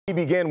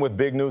We begin with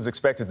big news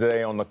expected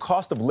today on the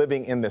cost of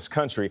living in this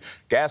country.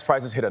 Gas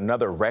prices hit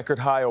another record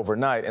high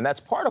overnight, and that's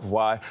part of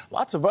why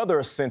lots of other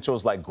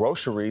essentials like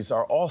groceries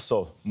are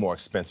also more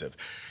expensive.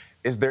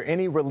 Is there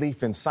any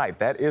relief in sight?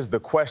 That is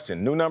the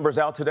question. New numbers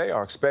out today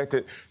are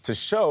expected to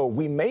show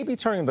we may be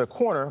turning the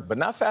corner, but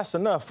not fast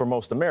enough for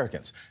most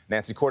Americans.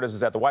 Nancy Cortez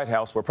is at the White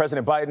House, where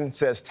President Biden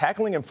says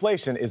tackling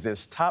inflation is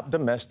his top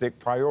domestic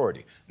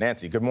priority.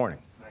 Nancy, good morning.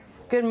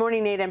 Good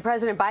morning, Nate. And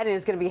President Biden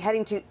is going to be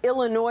heading to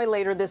Illinois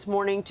later this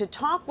morning to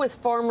talk with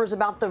farmers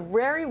about the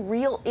very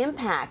real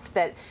impact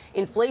that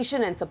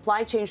inflation and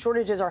supply chain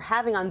shortages are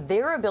having on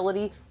their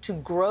ability to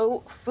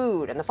grow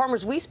food. And the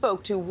farmers we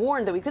spoke to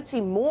warned that we could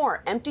see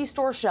more empty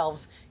store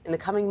shelves in the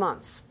coming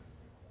months.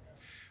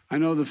 I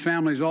know the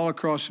families all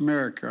across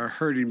America are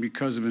hurting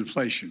because of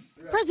inflation.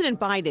 President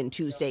Biden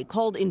Tuesday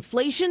called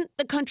inflation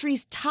the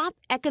country's top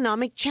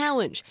economic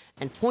challenge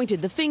and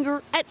pointed the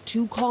finger at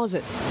two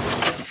causes.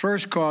 The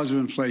first cause of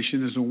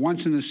inflation is a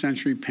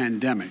once-in-a-century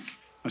pandemic.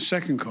 A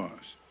second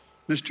cause,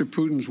 Mr.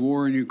 Putin's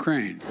war in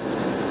Ukraine.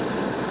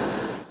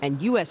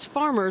 And U.S.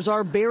 farmers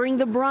are bearing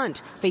the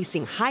brunt,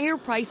 facing higher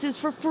prices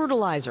for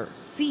fertilizer,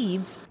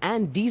 seeds,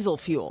 and diesel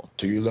fuel.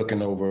 So you're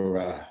looking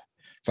over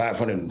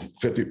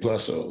 $550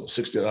 plus or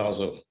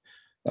 $60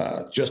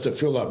 just to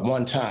fill up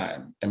one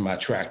time in my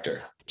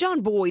tractor.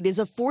 John Boyd is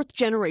a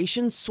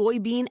fourth-generation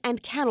soybean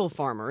and cattle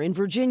farmer in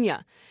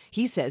Virginia.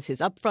 He says his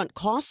upfront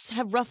costs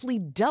have roughly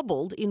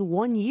doubled in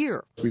 1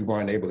 year. We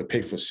weren't able to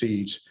pay for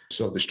seeds,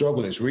 so the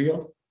struggle is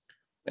real,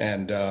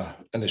 and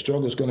the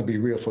struggle is going to be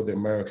real for the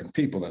American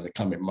people in the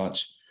coming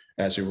months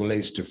as it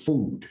relates to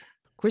food.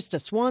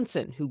 Krista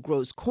Swanson, who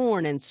grows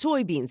corn and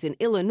soybeans in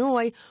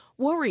Illinois,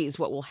 worries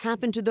what will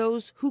happen to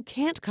those who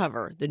can't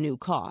cover the new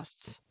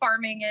costs.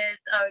 Farming is,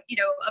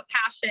 a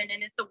passion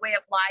and it's a way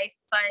of life,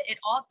 but it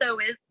also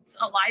is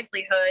a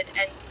livelihood.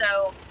 And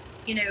so,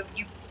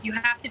 you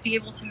have to be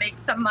able to make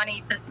some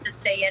money to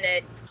stay in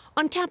it.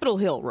 On Capitol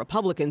Hill,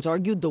 Republicans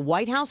argued the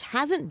White House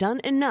hasn't done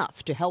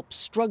enough to help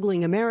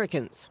struggling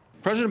Americans.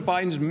 President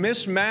Biden's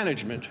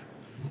mismanagement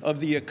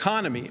of the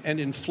economy and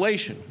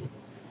inflation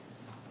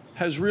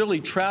has really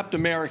trapped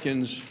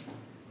Americans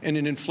in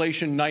an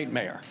inflation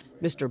nightmare.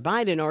 Mr.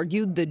 Biden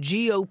argued the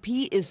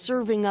GOP is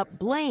serving up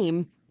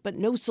blame, but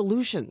no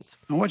solutions.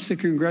 Now, what's the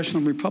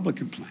congressional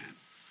Republican plan?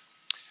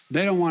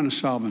 They don't want to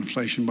solve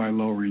inflation by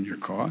lowering your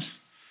costs.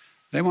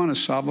 They want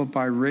to solve it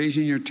by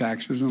raising your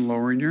taxes and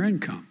lowering your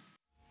income.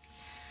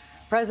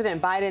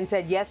 President Biden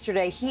said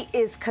yesterday he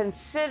is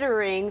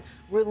considering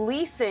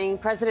releasing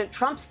President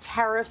Trump's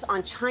tariffs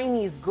on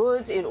Chinese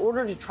goods in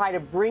order to try to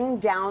bring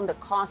down the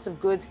cost of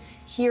goods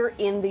here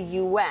in the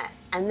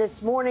U.S. And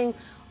this morning,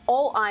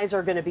 all eyes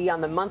are going to be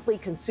on the monthly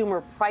consumer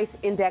price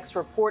index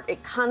report.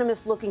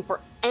 Economists looking for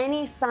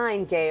any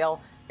sign, Gayle,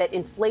 that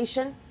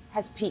inflation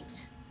has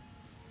peaked.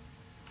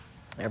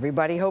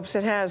 Everybody hopes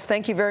it has.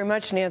 Thank you very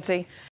much, Nancy.